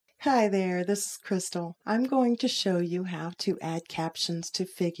Hi there, this is Crystal. I'm going to show you how to add captions to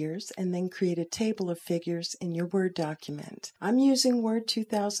figures and then create a table of figures in your Word document. I'm using Word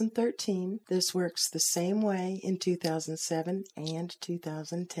 2013. This works the same way in 2007 and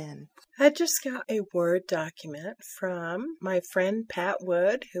 2010. I just got a Word document from my friend Pat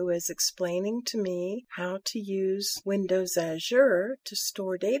Wood, who is explaining to me how to use Windows Azure to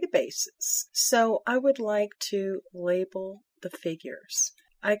store databases. So I would like to label the figures.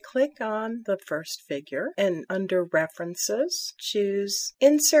 I click on the first figure and under References, choose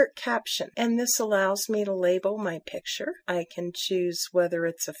Insert Caption, and this allows me to label my picture. I can choose whether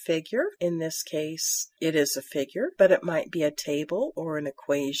it's a figure. In this case, it is a figure, but it might be a table or an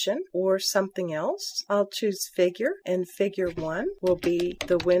equation or something else. I'll choose Figure, and Figure 1 will be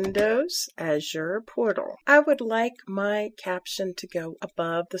the Windows Azure Portal. I would like my caption to go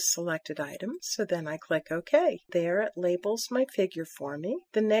above the selected item, so then I click OK. There it labels my figure for me.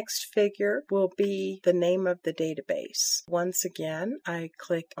 The next figure will be the name of the database. Once again, I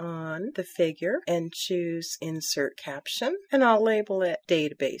click on the figure and choose Insert Caption, and I'll label it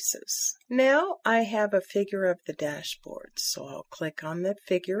Databases. Now I have a figure of the dashboard, so I'll click on the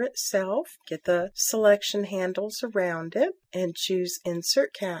figure itself, get the selection handles around it, and choose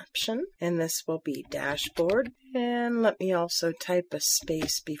Insert Caption, and this will be Dashboard. And let me also type a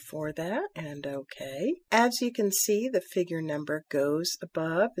space before that, and OK. As you can see, the figure number goes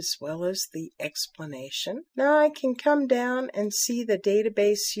above as well as the explanation. Now I can come down and see the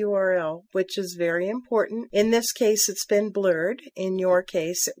database URL, which is very important. In this case, it's been blurred. In your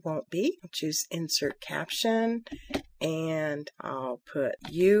case, it won't be. I'll choose Insert Caption, and I'll put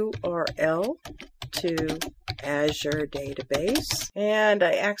URL to Azure database, and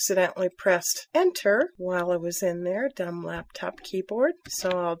I accidentally pressed enter while I was in there, dumb laptop keyboard, so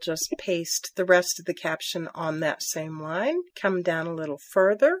I'll just paste the rest of the caption on that same line. Come down a little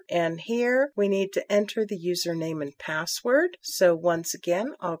further, and here we need to enter the username and password. So once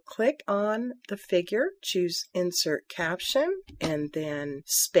again, I'll click on the figure, choose Insert Caption, and then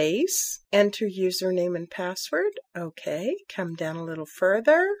space, enter username and password. OK, come down a little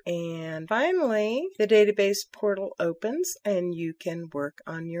further, and finally the database portal opens and you can work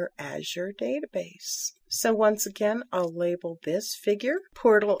on your Azure database. So once again, I'll label this figure,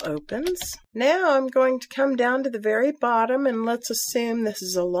 Portal Opens. Now I'm going to come down to the very bottom, and let's assume this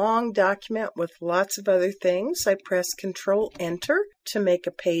is a long document with lots of other things. I press Control Enter to make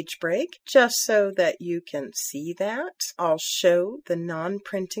a page break, just so that you can see that. I'll show the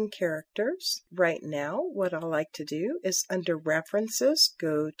non-printing characters. Right now, what I like to do is under References,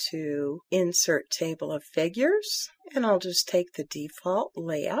 go to Insert Table of Figures, and I'll just take the default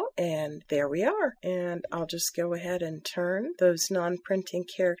layout, and there we are. And I'll just go ahead and turn those non-printing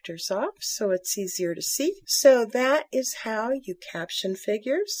characters off so it's easier to see. So that is how you caption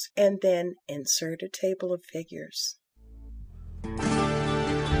figures and then insert a table of figures.